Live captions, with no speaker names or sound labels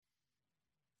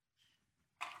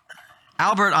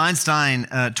Albert Einstein,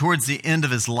 towards the end of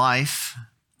his life,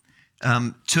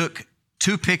 took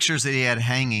two pictures that he had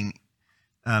hanging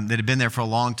that had been there for a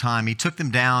long time. He took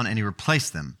them down and he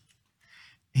replaced them.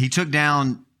 He took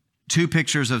down two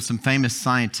pictures of some famous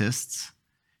scientists,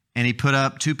 and he put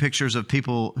up two pictures of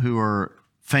people who are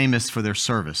famous for their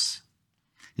service.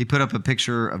 He put up a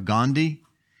picture of Gandhi,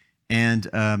 and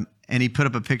he put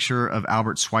up a picture of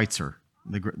Albert Schweitzer,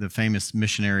 the famous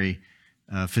missionary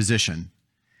physician.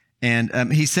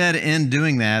 And he said in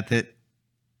doing that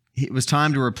it was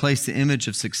time to replace the image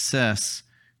of success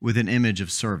with an image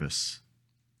of service.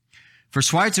 For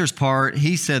Schweitzer's part,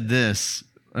 he said this,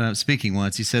 speaking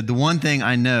once, he said, "The one thing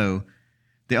I know,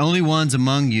 the only ones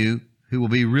among you who will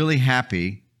be really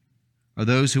happy are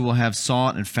those who will have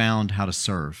sought and found how to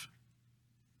serve."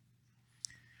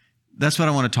 That's what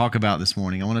I want to talk about this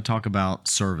morning. I want to talk about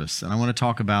service, and I want to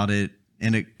talk about it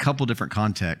in a couple different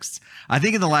contexts. I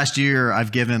think in the last year,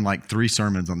 I've given like 3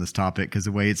 sermons on this topic because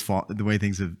the way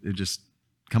things have just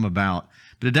come about.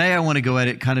 But today I want to go at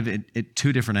it kind of at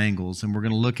 2 different angles, and we're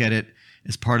going to look at it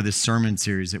as part of this sermon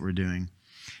series that we're doing.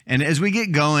 And as we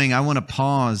get going, I want to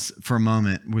pause for a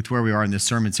moment with where we are in this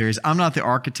sermon series. I'm not the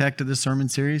architect of this sermon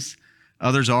series.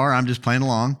 Others are. I'm just playing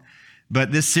along.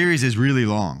 But this series is really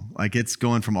long. Like it's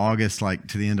going from August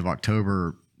to the end of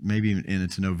October, maybe even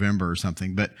into November or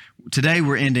something. But today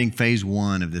we're ending phase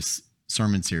 1 of this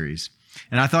sermon series.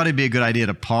 And I thought it'd be a good idea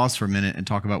to pause for a minute and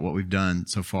talk about what we've done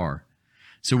so far.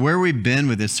 So where we've been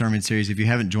with this sermon series, if you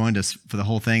haven't joined us for the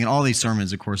whole thing, and all these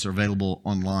sermons, of course, are available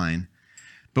online.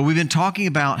 But we've been talking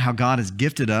about how God has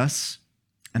gifted us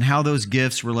and how those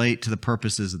gifts relate to the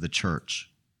purposes of the church,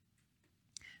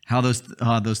 how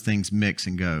those things mix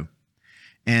and go.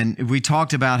 And we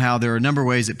talked about how there are a number of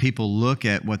ways that people look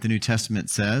at what the New Testament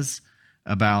says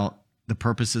about the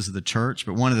purposes of the church.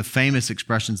 But one of the famous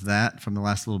expressions of that from the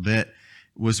last little bit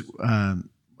was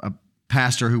a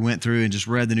pastor who went through and just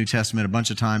read the New Testament a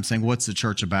bunch of times saying, "What's the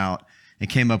church about?" and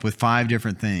came up with 5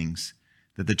 different things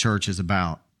that the church is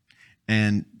about.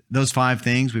 And those 5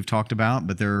 things we've talked about,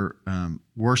 but they're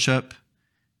worship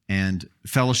and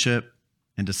fellowship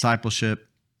and discipleship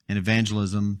and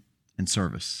evangelism and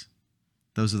service.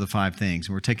 Those are the 5 things.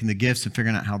 And we're taking the gifts and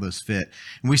figuring out how those fit.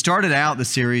 And we started out the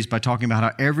series by talking about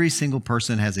how every single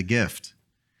person has a gift.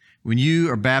 When you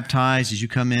are baptized, as you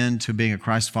come into being a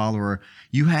Christ follower,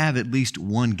 you have at least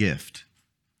one gift.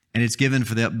 And it's given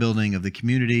for the upbuilding of the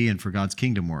community and for God's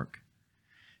kingdom work.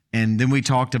 And then we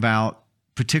talked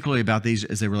particularly about these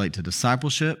as they relate to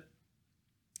discipleship.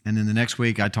 And then the next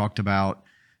week I talked about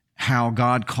how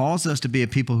God calls us to be a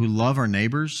people who love our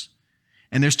neighbors.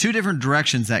 And there's 2 different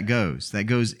directions that goes. That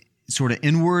goes sort of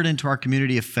inward into our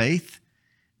community of faith.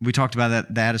 We talked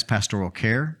about that as pastoral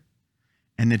care.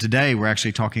 And then today we're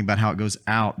actually talking about how it goes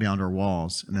out beyond our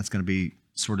walls. And that's going to be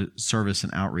sort of service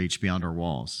and outreach beyond our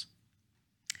walls.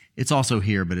 It's also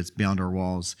here, but it's beyond our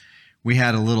walls. We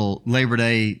had a little Labor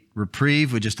Day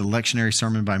reprieve with just a lectionary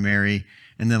sermon by Mary.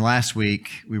 And then last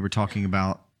week we were talking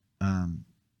about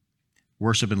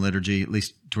worship and liturgy, at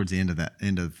least towards the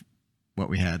end of what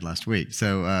we had last week.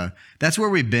 So that's where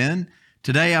we've been.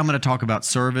 Today I'm going to talk about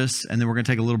service, and then we're going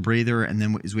to take a little breather, and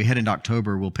then as we head into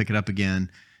October, we'll pick it up again,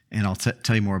 and I'll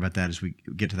tell you more about that as we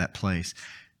get to that place.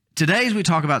 Today, as we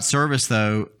talk about service,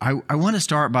 though, I want to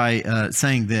start by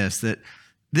saying that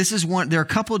this is there are a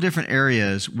couple of different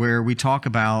areas where we talk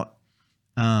about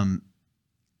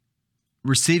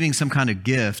receiving some kind of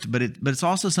gift, but it's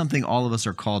also something all of us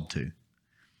are called to.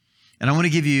 And I want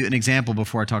to give you an example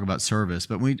before I talk about service.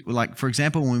 But for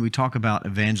example, when we talk about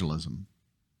evangelism,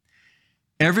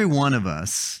 every one of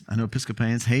us, I know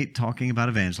Episcopalians hate talking about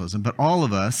evangelism, but all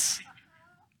of us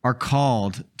are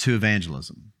called to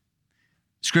evangelism.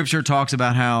 Scripture talks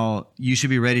about how you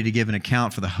should be ready to give an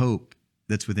account for the hope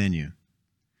that's within you.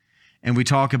 And we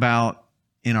talk about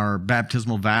in our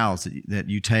baptismal vows that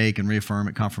you take and reaffirm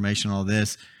at confirmation, all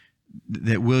this,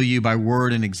 that will you by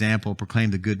word and example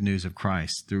proclaim the good news of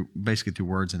Christ basically through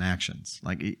words and actions.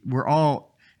 Like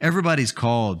everybody's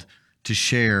called to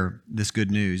share this good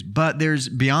news, but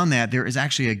beyond that, there is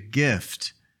actually a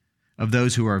gift of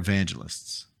those who are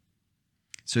evangelists.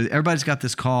 So everybody's got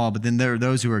this call, but then there are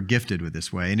those who are gifted with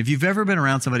this way. And if you've ever been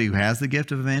around somebody who has the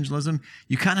gift of evangelism,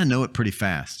 you kind of know it pretty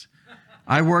fast.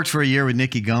 I worked for a year with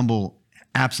Nicky Gumbel,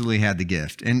 absolutely had the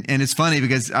gift. And it's funny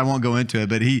because I won't go into it,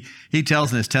 but he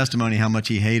tells in his testimony how much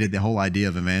he hated the whole idea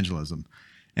of evangelism.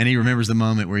 And he remembers the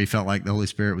moment where he felt like the Holy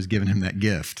Spirit was giving him that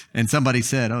gift. And somebody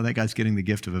said, "Oh, that guy's getting the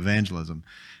gift of evangelism."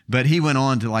 But he went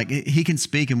on to he can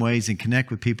speak in ways and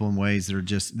connect with people in ways that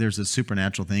are there's a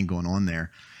supernatural thing going on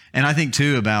there. And I think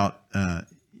too about,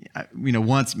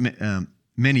 once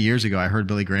many years ago, I heard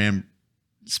Billy Graham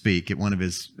speak at one of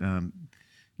his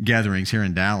gatherings here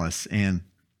in Dallas. And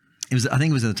I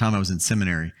think it was at the time I was in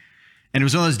seminary. And it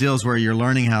was one of those deals where you're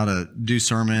learning how to do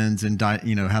sermons and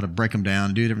how to break them down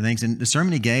and do different things. And the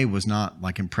sermon he gave was not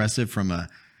like impressive from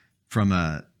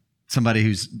somebody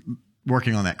who's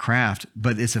working on that craft,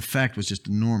 but its effect was just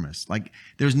enormous. Like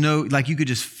you could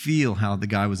just feel how the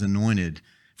guy was anointed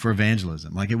for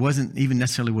evangelism. Like it wasn't even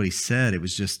necessarily what he said. It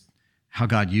was just how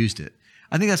God used it.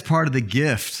 I think that's part of the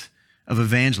gift of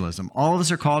evangelism. All of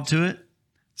us are called to it.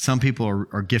 Some people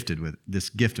are gifted with this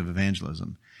gift of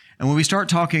evangelism. And when we start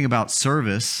talking about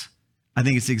service, I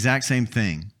think it's the exact same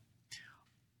thing.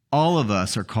 All of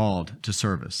us are called to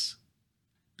service.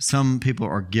 Some people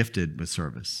are gifted with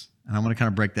service. And I want to kind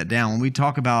of break that down. When we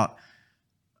talk about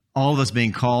all of us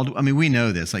being called, I mean, we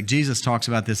know this. Like Jesus talks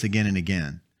about this again and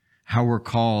again, how we're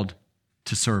called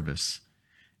to service.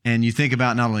 And you think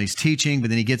about not only his teaching, but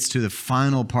then he gets to the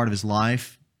final part of his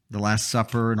life, the Last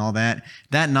Supper and all that.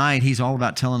 That night, he's all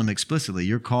about telling them explicitly,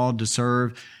 you're called to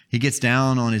serve. He gets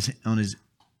down on his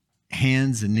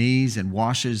hands and knees and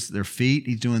washes their feet.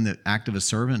 He's doing the act of a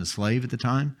servant, a slave at the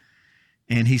time.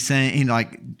 And he's saying,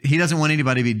 he doesn't want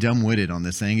anybody to be dumb-witted on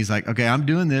this thing. He's like, okay, I'm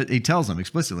doing this. He tells them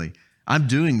explicitly, I'm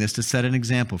doing this to set an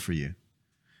example for you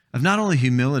of not only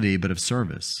humility, but of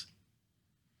service.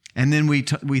 And then we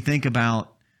think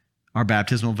about our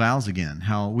baptismal vows again,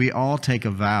 how we all take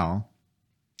a vow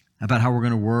about how we're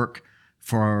going to work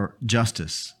for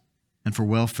justice and for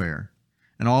welfare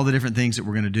and all the different things that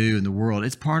we're going to do in the world.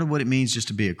 It's part of what it means just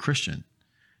to be a Christian.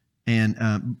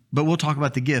 And but we'll talk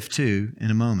about the gift too in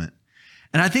a moment.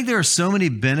 And I think there are so many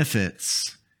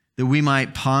benefits that we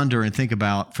might ponder and think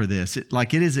about for this.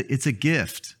 It's a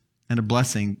gift and a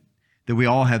blessing that we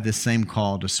all have this same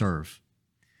call to serve.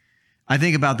 I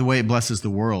think about the way it blesses the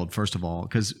world, first of all,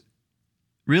 because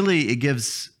really it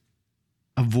gives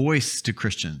a voice to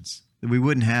Christians that we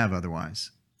wouldn't have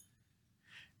otherwise.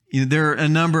 There are a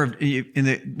number of,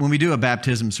 when we do a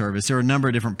baptism service, there are a number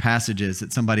of different passages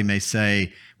that somebody may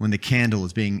say when the candle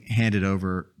is being handed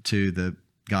over to the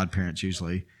godparents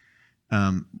usually,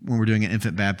 when we're doing an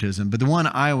infant baptism. But the one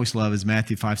I always love is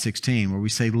Matthew 5:16, where we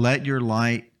say, let your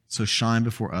light so shine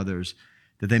before others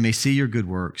that they may see your good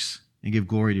works and give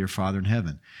glory to your Father in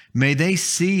heaven. May they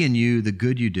see in you the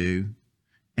good you do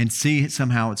and see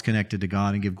somehow it's connected to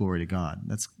God and give glory to God.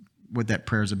 That's what that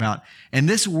prayer is about. And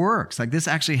this works. Like this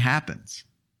actually happens.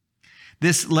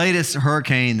 This latest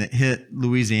hurricane that hit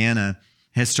Louisiana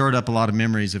has stirred up a lot of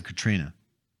memories of Katrina.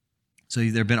 So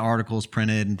there have been articles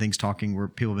printed and things where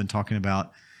people have been talking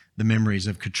about the memories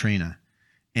of Katrina.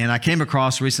 And I came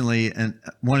across recently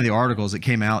one of the articles that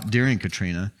came out during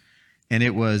Katrina, and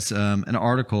it was an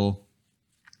article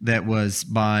that was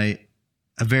by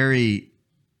a very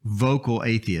vocal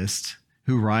atheist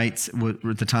who writes,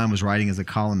 at the time was writing as a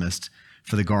columnist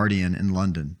for The Guardian in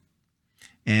London.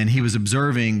 And he was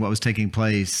observing what was taking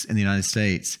place in the United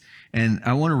States. And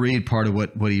I want to read part of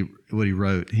what he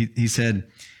wrote. He said,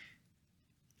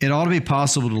 it ought to be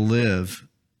possible to live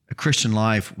a Christian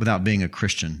life without being a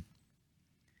Christian.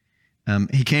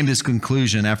 He came to this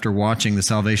conclusion after watching the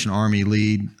Salvation Army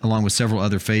lead, along with several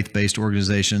other faith-based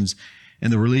organizations, in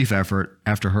the relief effort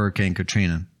after Hurricane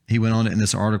Katrina. He went on in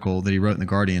this article that he wrote in The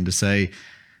Guardian to say,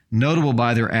 notable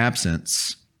by their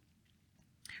absence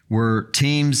were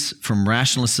teams from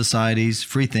rationalist societies,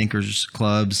 free thinkers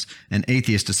clubs, and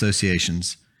atheist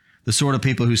associations, the sort of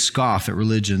people who scoff at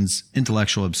religion's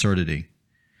intellectual absurdity.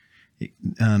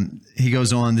 He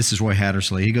goes on, this is Roy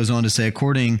Hattersley, he goes on to say,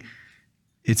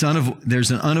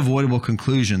 there's an unavoidable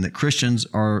conclusion that Christians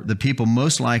are the people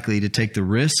most likely to take the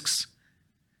risks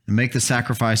and make the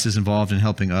sacrifices involved in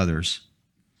helping others.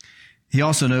 He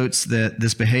also notes that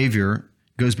this behavior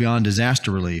goes beyond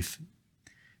disaster relief.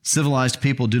 Civilized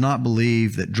people do not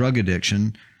believe that drug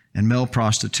addiction and male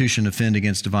prostitution offend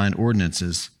against divine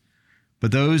ordinances,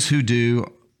 but those who do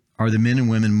are the men and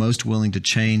women most willing to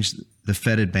change the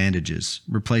fetid bandages,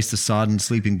 replace the sodden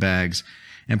sleeping bags,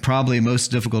 and probably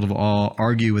most difficult of all,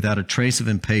 argue without a trace of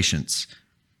impatience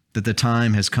that the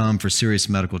time has come for serious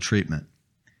medical treatment.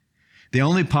 The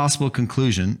only possible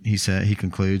conclusion, he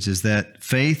concludes, is that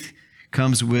faith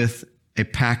comes with a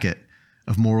packet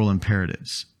of moral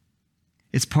imperatives.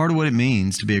 It's part of what it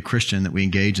means to be a Christian that we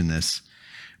engage in this.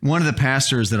 One of the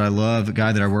pastors that I love, a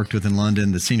guy that I worked with in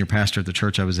London, the senior pastor at the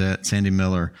church I was at, Sandy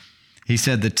Miller, he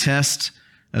said the test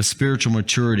of spiritual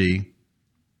maturity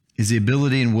is the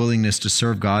ability and willingness to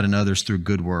serve God and others through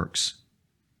good works.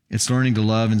 It's learning to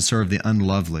love and serve the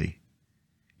unlovely.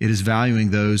 It is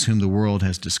valuing those whom the world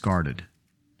has discarded.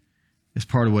 It's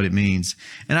part of what it means.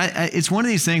 And it's one of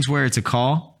these things where it's a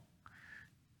call.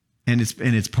 And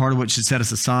it's part of what should set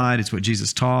us aside. It's what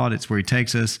Jesus taught. It's where he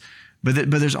takes us.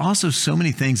 But there's also so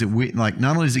many things that we like.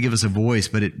 Not only does it give us a voice,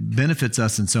 but it benefits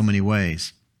us in so many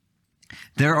ways.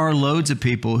 There are loads of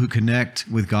people who connect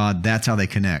with God. That's how they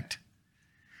connect.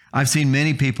 I've seen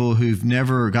many people who've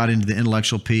never got into the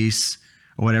intellectual piece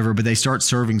or whatever, but they start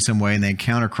serving some way and they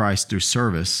encounter Christ through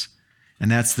service.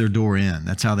 And that's their door in.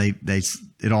 That's how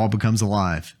it all becomes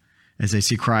alive as they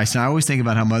see Christ. And I always think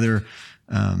about how Mother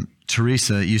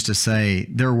Teresa used to say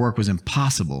their work was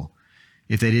impossible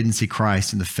if they didn't see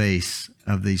Christ in the face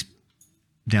of these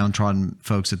downtrodden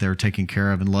folks that they were taking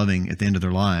care of and loving at the end of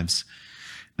their lives.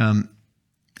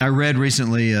 I read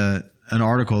recently an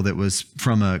article that was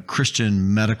from a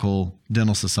Christian medical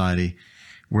dental society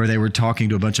where they were talking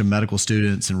to a bunch of medical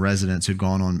students and residents who'd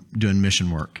gone on doing mission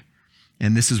work.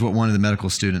 And this is what one of the medical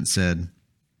students said.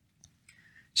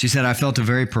 She said, "I felt a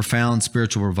very profound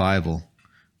spiritual revival.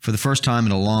 For the first time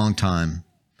in a long time,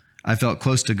 I felt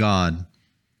close to God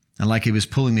and like he was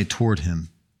pulling me toward him.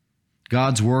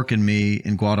 God's work in me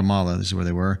in Guatemala," this is where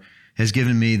they were, "has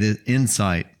given me the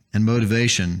insight and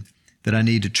motivation that I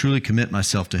need to truly commit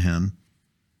myself to him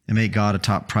and make God a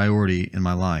top priority in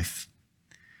my life."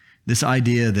 This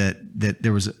idea that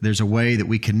there's a way that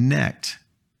we connect.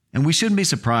 And we shouldn't be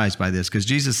surprised by this because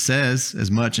Jesus says as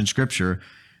much in Scripture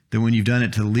that when you've done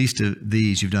it to the least of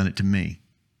these, you've done it to me.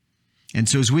 And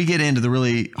so as we get into the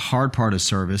really hard part of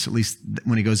service, at least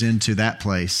when it goes into that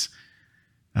place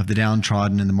of the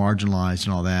downtrodden and the marginalized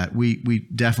and all that, we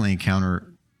definitely encounter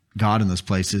God in those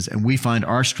places and we find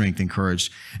our strength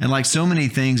encouraged. And like so many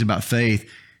things about faith,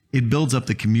 it builds up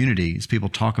the community as people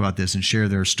talk about this and share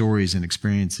their stories and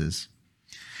experiences.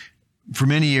 For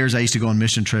many years, I used to go on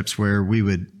mission trips where we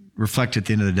would reflect at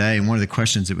the end of the day. And one of the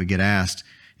questions that would get asked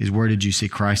is, where did you see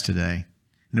Christ today?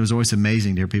 And it was always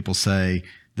amazing to hear people say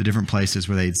the different places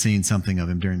where they'd seen something of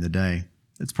him during the day.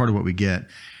 It's part of what we get.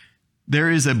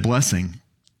 There is a blessing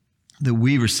that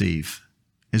we receive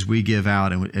as we give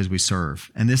out and as we serve.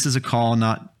 And this is a call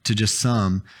not to just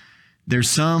some. There's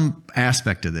some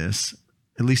aspect of this,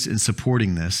 at least in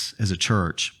supporting this as a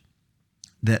church,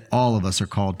 that all of us are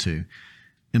called to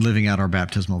in living out our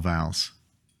baptismal vows.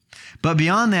 But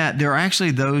beyond that, there are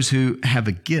actually those who have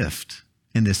a gift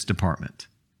in this department,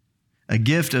 a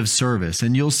gift of service.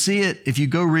 And you'll see it if you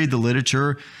go read the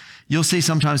literature. You'll see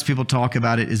sometimes people talk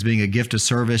about it as being a gift of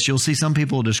service. You'll see some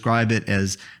people describe it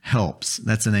as helps.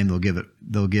 That's the name they'll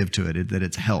give to it, that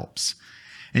it's helps.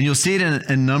 And you'll see it in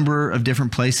a number of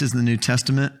different places in the New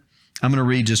Testament. I'm going to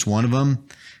read just one of them.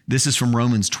 This is from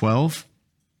Romans 12,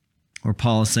 where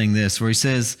Paul is saying this, where he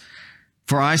says,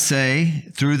 "For I say,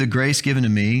 through the grace given to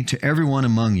me, to everyone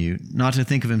among you, not to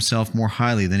think of himself more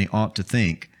highly than he ought to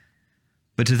think,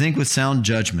 but to think with sound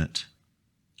judgment,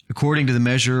 according to the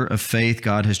measure of faith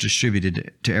God has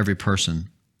distributed to every person.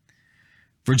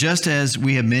 For just as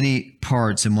we have many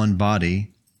parts in one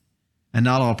body, and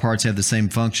not all parts have the same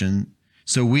function,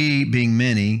 so we, being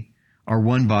many, are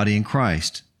one body in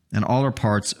Christ, and all are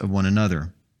parts of one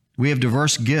another. We have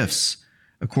diverse gifts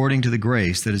according to the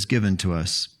grace that is given to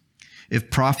us. If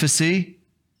prophecy,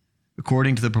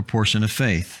 according to the proportion of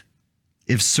faith.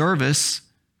 If service,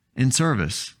 in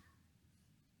service.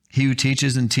 He who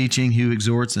teaches in teaching, he who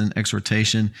exhorts in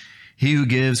exhortation, he who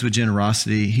gives with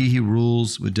generosity, he who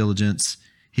rules with diligence,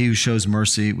 he who shows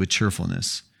mercy with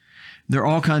cheerfulness." There are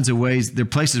all kinds of ways, there are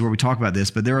places where we talk about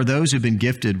this, but there are those who've been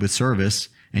gifted with service,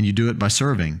 and you do it by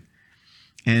serving.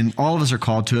 And all of us are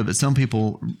called to it, but some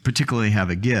people particularly have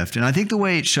a gift. And I think the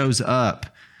way it shows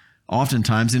up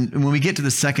oftentimes, and when we get to the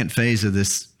second phase of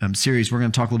this series, we're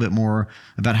going to talk a little bit more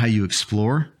about how you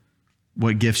explore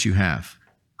what gifts you have.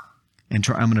 And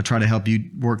I'm going to try to help you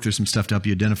work through some stuff to help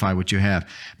you identify what you have.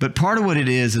 But part of what it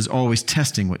is always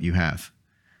testing what you have,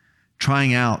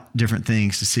 trying out different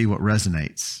things to see what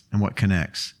resonates and what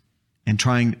connects, and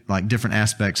trying like different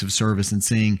aspects of service and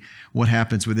seeing what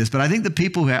happens with this. But I think the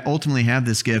people who ultimately have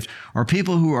this gift are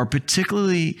people who are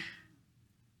particularly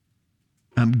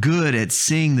good at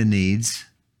seeing the needs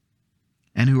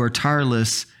and who are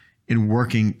tireless in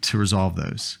working to resolve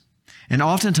those. And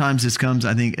oftentimes this comes,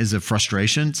 I think, as a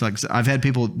frustration. It's like I've had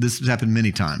people, this has happened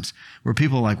many times, where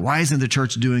people are like, why isn't the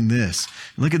church doing this?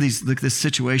 Look at this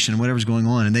situation and whatever's going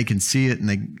on, and they can see it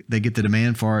and they get the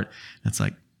demand for it. It's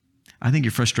like, I think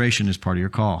your frustration is part of your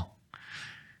call.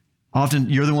 Often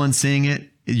you're the one seeing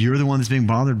it. You're the one that's being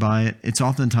bothered by it. It's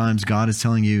oftentimes God is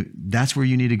telling you that's where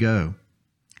you need to go.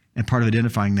 And part of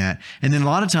identifying that. And then a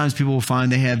lot of times people will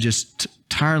find they have just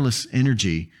tireless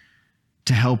energy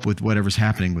to help with whatever's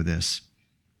happening with this.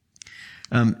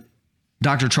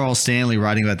 Dr. Charles Stanley,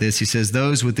 writing about this, he says,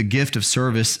 "Those with the gift of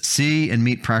service see and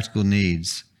meet practical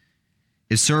needs.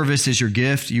 If service is your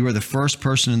gift, you are the first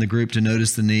person in the group to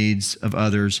notice the needs of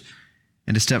others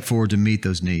and to step forward to meet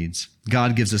those needs.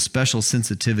 God gives a special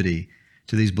sensitivity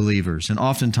to these believers, and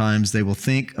oftentimes they will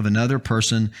think of another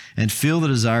person and feel the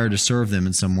desire to serve them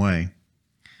in some way.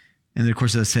 And then, of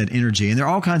course, as I said, energy. And there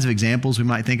are all kinds of examples we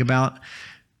might think about.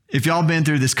 If y'all been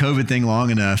through this COVID thing long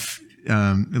enough,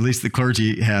 at least the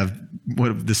clergy have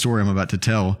what the story I'm about to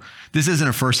tell. This isn't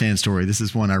a firsthand story. This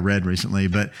is one I read recently,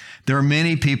 but there are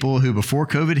many people who before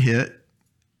COVID hit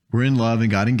were in love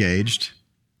and got engaged.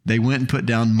 They went and put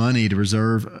down money to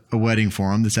reserve a wedding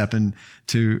for them. This happened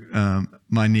to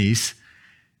my niece.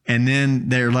 And then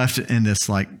they're left in this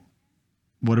like,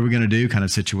 what are we going to do kind of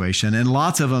situation. And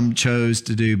lots of them chose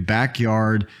to do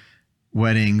backyard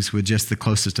weddings with just the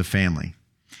closest of family.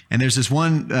 And there's this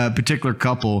one particular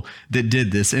couple that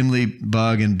did this, Emily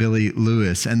Bugg and Billy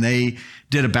Lewis, and they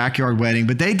did a backyard wedding,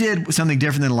 but they did something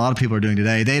different than a lot of people are doing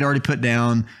today. They'd already put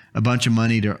down a bunch of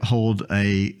money to hold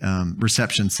a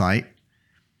reception site.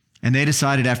 And they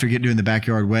decided after doing the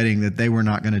backyard wedding that they were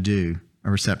not going to do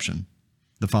a reception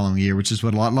the following year, which is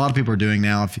what a lot of people are doing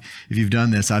now. If you've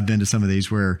done this, I've been to some of these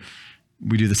where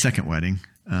we do the second wedding,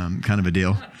 kind of a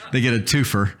deal. They get a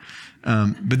twofer.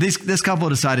 But this couple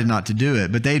decided not to do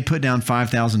it, but they'd put down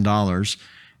 $5,000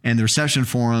 and the reception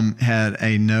forum had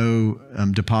a no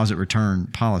deposit return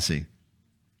policy.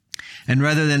 And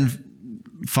rather than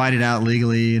fight it out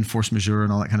legally and force majeure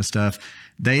and all that kind of stuff,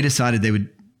 they decided they would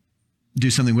do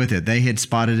something with it. They had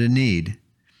spotted a need.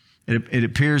 It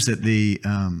appears that the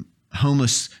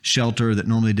homeless shelter that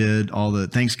normally did all the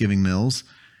Thanksgiving meals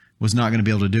was not going to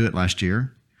be able to do it last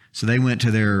year. So they went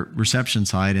to their reception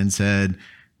site and said,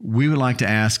 we would like to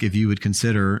ask if you would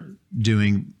consider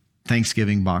doing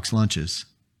Thanksgiving box lunches.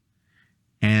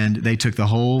 And they took the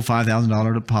whole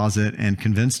 $5,000 deposit and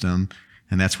convinced them,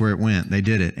 and that's where it went. They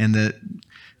did it. And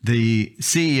the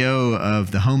CEO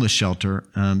of the homeless shelter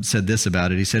said this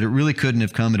about it. He said, it really couldn't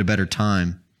have come at a better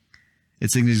time.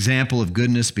 It's an example of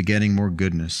goodness begetting more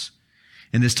goodness.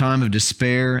 In this time of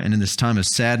despair and in this time of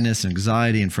sadness,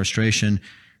 anxiety, and frustration,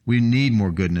 we need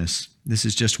more goodness. This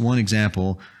is just one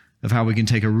example of how we can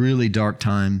take a really dark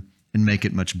time and make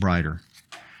it much brighter.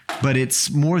 But it's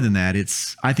more than that.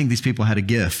 I think these people had a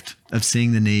gift of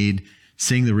seeing the need,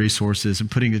 seeing the resources, and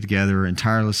putting it together and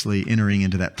tirelessly entering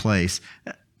into that place.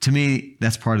 To me,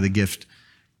 that's part of the gift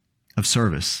of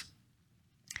service.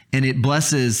 And it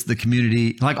blesses the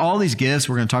community. Like all these gifts,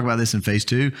 we're going to talk about this in phase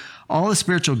 2, all the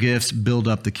spiritual gifts build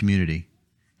up the community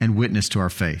and witness to our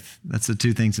faith. That's the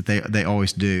two things that they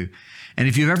always do. And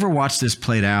if you've ever watched this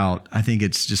played out, I think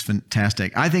it's just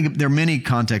fantastic. I think there are many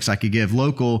contexts I could give.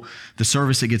 Local, the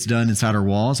service that gets done inside our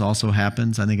walls also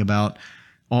happens. I think about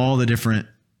all the different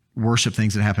worship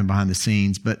things that happen behind the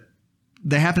scenes, but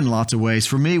they happen in lots of ways.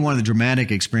 For me, one of the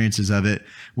dramatic experiences of it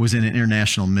was in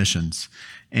international missions.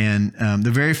 And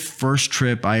the very first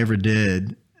trip I ever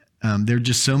did, there were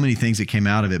just so many things that came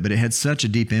out of it, but it had such a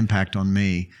deep impact on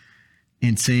me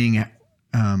in seeing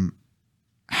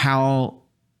how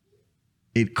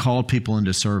it called people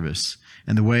into service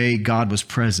and the way God was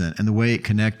present and the way it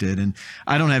connected. And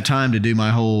I don't have time to do my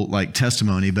whole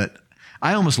testimony, but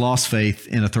I almost lost faith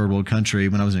in a third world country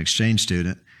when I was an exchange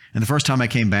student. And the first time I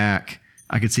came back,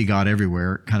 I could see God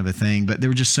everywhere, kind of a thing. But there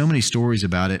were just so many stories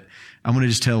about it. I want to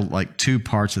just tell two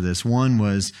parts of this. One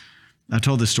was, I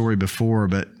told this story before,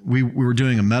 but we were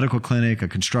doing a medical clinic, a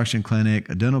construction clinic,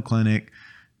 a dental clinic.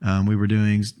 We were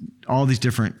doing all these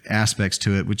different aspects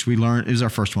to it, which we learned. It was our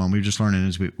first one. We were just learning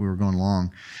as we were going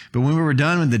along. But when we were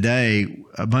done with the day,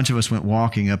 a bunch of us went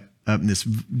walking up in this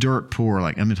dirt poor,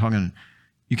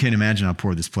 you can't imagine how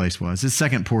poor this place was. The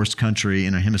second poorest country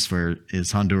in our hemisphere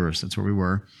is Honduras. That's where we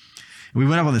were. And we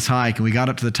went up on this hike and we got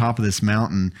up to the top of this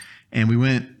mountain and we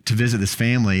went to visit this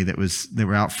family that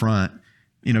were out front.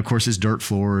 Of course, it's dirt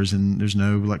floors and there's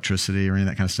no electricity or any of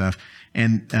that kind of stuff.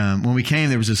 And when we came,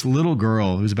 there was this little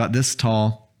girl who was about this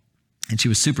tall and she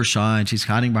was super shy and she's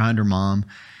hiding behind her mom.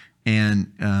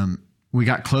 And we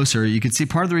got closer. You could see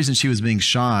part of the reason she was being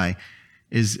shy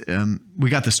is we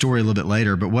got the story a little bit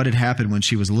later, but what had happened when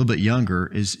she was a little bit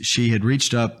younger is she had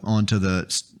reached up onto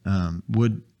the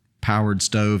wood-powered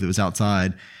stove that was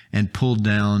outside and pulled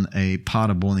down a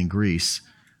pot of boiling grease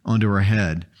onto her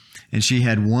head. And she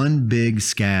had one big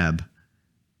scab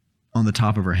on the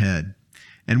top of her head.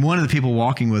 And one of the people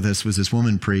walking with us was this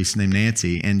woman priest named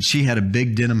Nancy, and she had a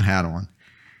big denim hat on.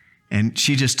 And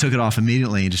she just took it off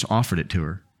immediately and just offered it to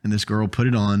her. And this girl put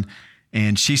it on,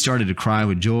 and she started to cry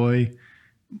with joy.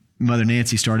 Mother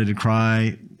Nancy started to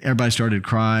cry. Everybody started to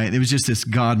cry. It was just this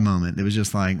God moment. It was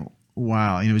just like,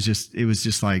 wow. It was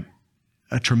just like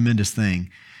a tremendous thing.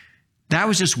 that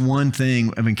was just one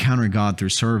thing of encountering God through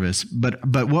service. But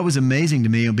what was amazing to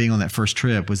me being on that first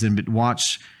trip was then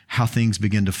watch how things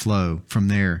begin to flow from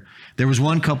there. There was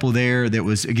one couple there that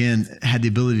was, again, had the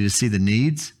ability to see the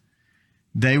needs.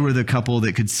 They were the couple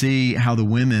that could see how the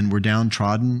women were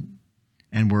downtrodden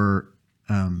and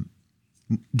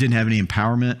didn't have any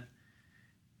empowerment,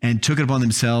 and took it upon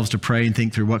themselves to pray and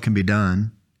think through what can be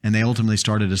done. And they ultimately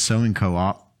started a sewing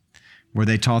co-op where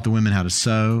they taught the women how to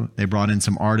sew. They brought in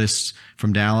some artists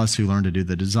from Dallas who learned to do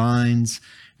the designs.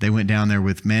 They went down there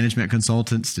with management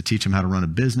consultants to teach them how to run a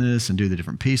business and do the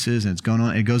different pieces. And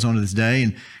it goes on to this day.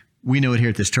 And we know it here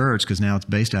at this church because now it's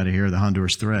based out of here. The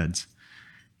Honduras Threads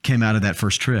came out of that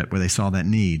first trip where they saw that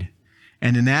need.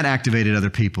 And then that activated other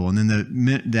people. And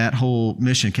then that whole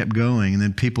mission kept going. And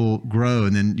then people grow.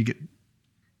 And then you get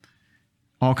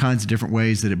all kinds of different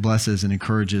ways that it blesses and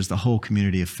encourages the whole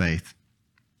community of faith.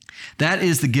 That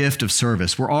is the gift of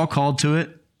service. We're all called to it.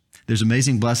 There's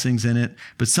amazing blessings in it.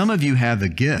 But some of you have the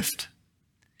gift.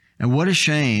 And what a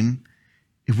shame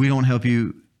if we don't help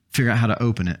you figure out how to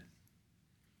open it.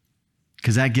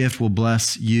 Because that gift will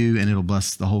bless you and it'll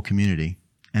bless the whole community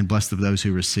and bless those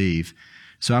who receive.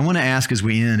 So I want to ask as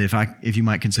we end if you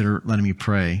might consider letting me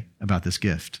pray about this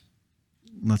gift.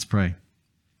 Let's pray.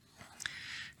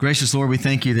 Gracious Lord, we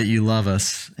thank you that you love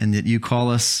us and that you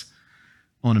call us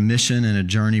on a mission and a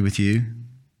journey with you.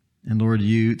 And Lord,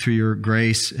 you, through your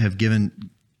grace, have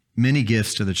given many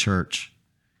gifts to the church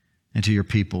and to your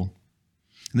people.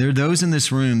 And there are those in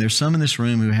this room, there's some in this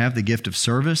room who have the gift of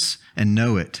service and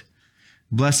know it.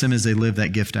 Bless them as they live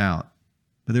that gift out.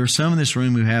 But there are some in this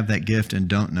room who have that gift and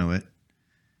don't know it.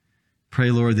 Pray,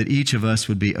 Lord, that each of us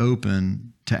would be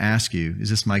open to ask you, is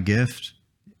this my gift?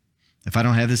 If I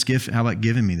don't have this gift, how about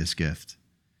giving me this gift?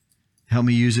 Help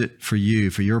me use it for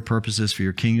you, for your purposes, for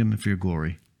your kingdom, and for your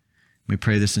glory. We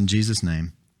pray this in Jesus'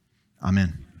 name.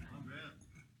 Amen.